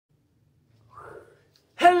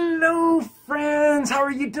friends, how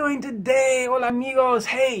are you doing today? Hola amigos.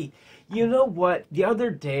 Hey, you know what? The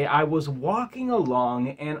other day I was walking along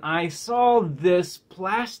and I saw this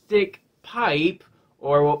plastic pipe,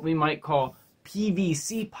 or what we might call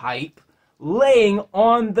PVC pipe, laying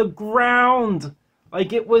on the ground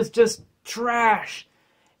like it was just trash.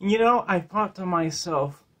 And you know, I thought to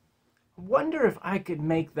myself, I wonder if I could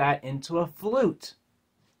make that into a flute.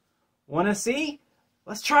 Wanna see?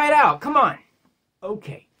 Let's try it out. Come on.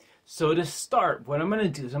 Okay. So to start, what I'm going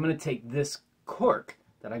to do is I'm going to take this cork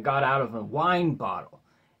that I got out of a wine bottle,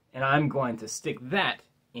 and I'm going to stick that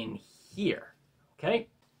in here, okay?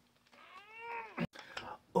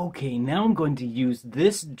 Okay, now I'm going to use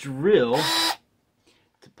this drill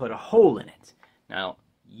to put a hole in it. Now,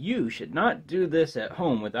 you should not do this at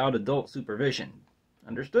home without adult supervision.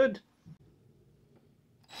 Understood?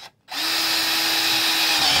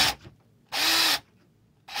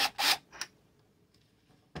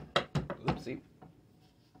 Oopsie.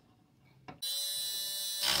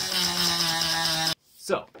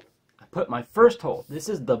 So, I put my first hole. This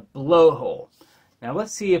is the blowhole. Now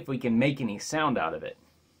let's see if we can make any sound out of it.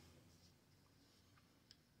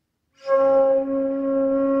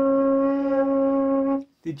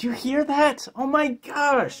 Did you hear that? Oh my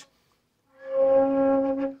gosh!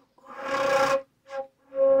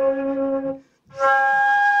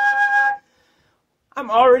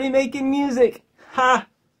 I'm already making music! Ha!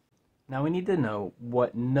 Now we need to know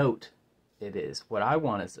what note it is. What I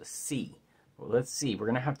want is a C. Well, let's see. We're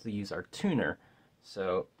going to have to use our tuner.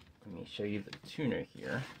 So let me show you the tuner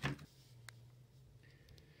here.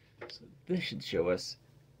 So this should show us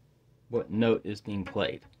what note is being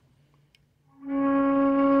played.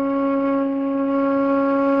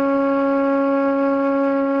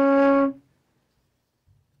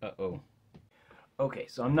 Uh-oh. Okay,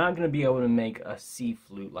 so I'm not going to be able to make a C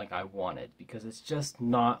flute like I wanted because it's just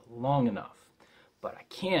not long enough. But I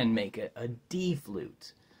can make it a D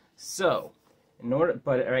flute. So,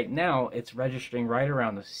 but right now it's registering right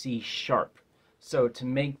around the C sharp. So to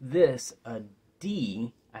make this a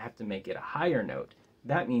D, I have to make it a higher note.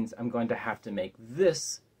 That means I'm going to have to make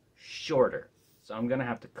this shorter. So I'm going to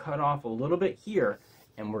have to cut off a little bit here,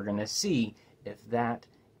 and we're going to see if that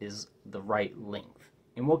is the right length.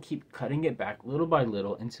 And we'll keep cutting it back little by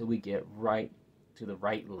little until we get right to the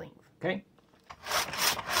right length, okay?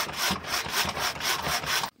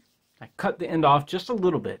 I cut the end off just a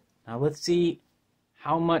little bit. Now let's see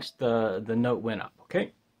how much the note went up,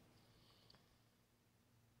 okay?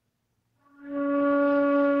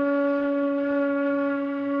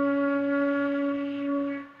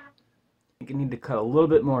 I think I need to cut a little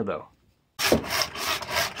bit more though.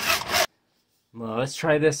 Well, let's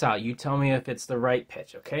try this out. You tell me if it's the right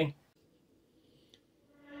pitch, okay?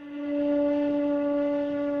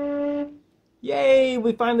 Yay!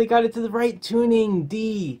 We finally got it to the right tuning,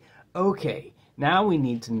 D. Okay, now we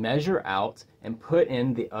need to measure out and put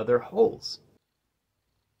in the other holes.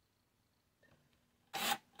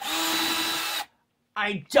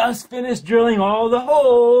 I just finished drilling all the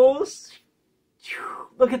holes.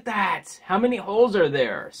 Look at that. How many holes are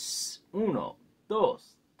there? 1, 2,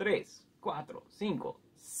 3, 4, 5,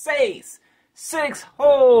 6. 6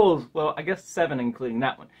 holes! Well, I guess 7 including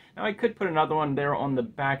that one. Now I could put another one there on the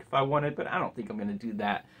back if I wanted, but I don't think I'm going to do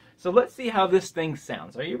that. So let's see how this thing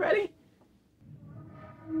sounds. Are you ready?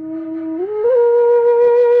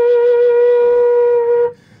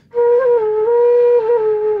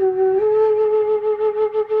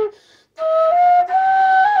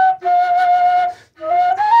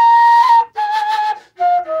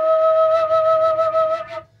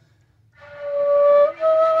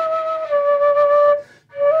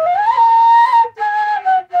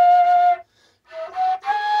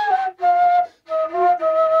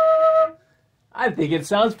 I think it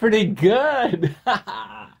sounds pretty good.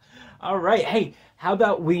 All right, hey, how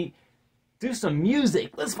about we do some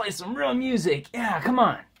music? Let's play some real music. Yeah, come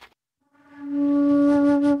on.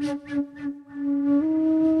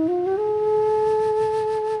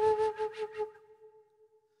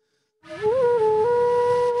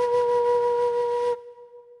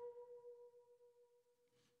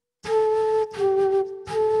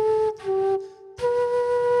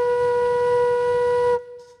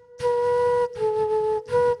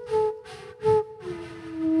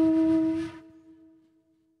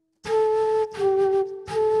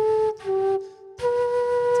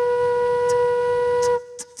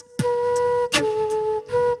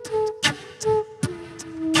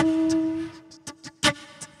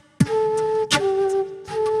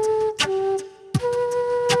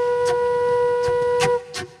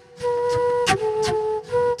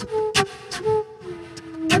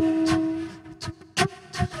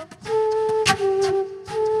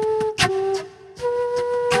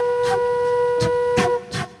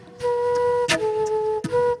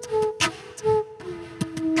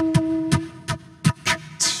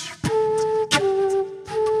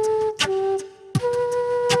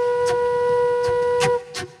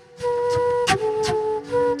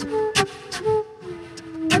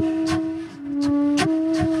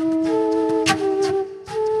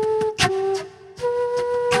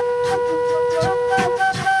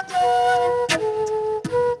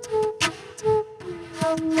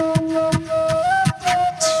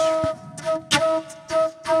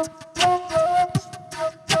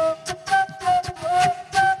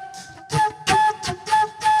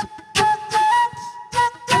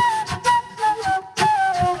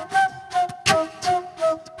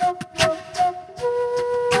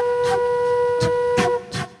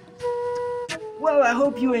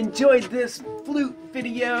 enjoyed this flute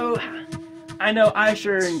video. I know I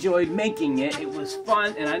sure enjoyed making it. It was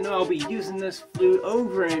fun, and I know I'll be using this flute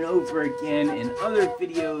over and over again in other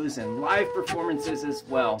videos and live performances as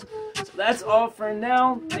well. So that's all for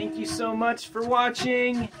now. Thank you so much for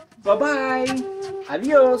watching. Bye-bye.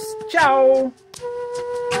 Adios. Ciao.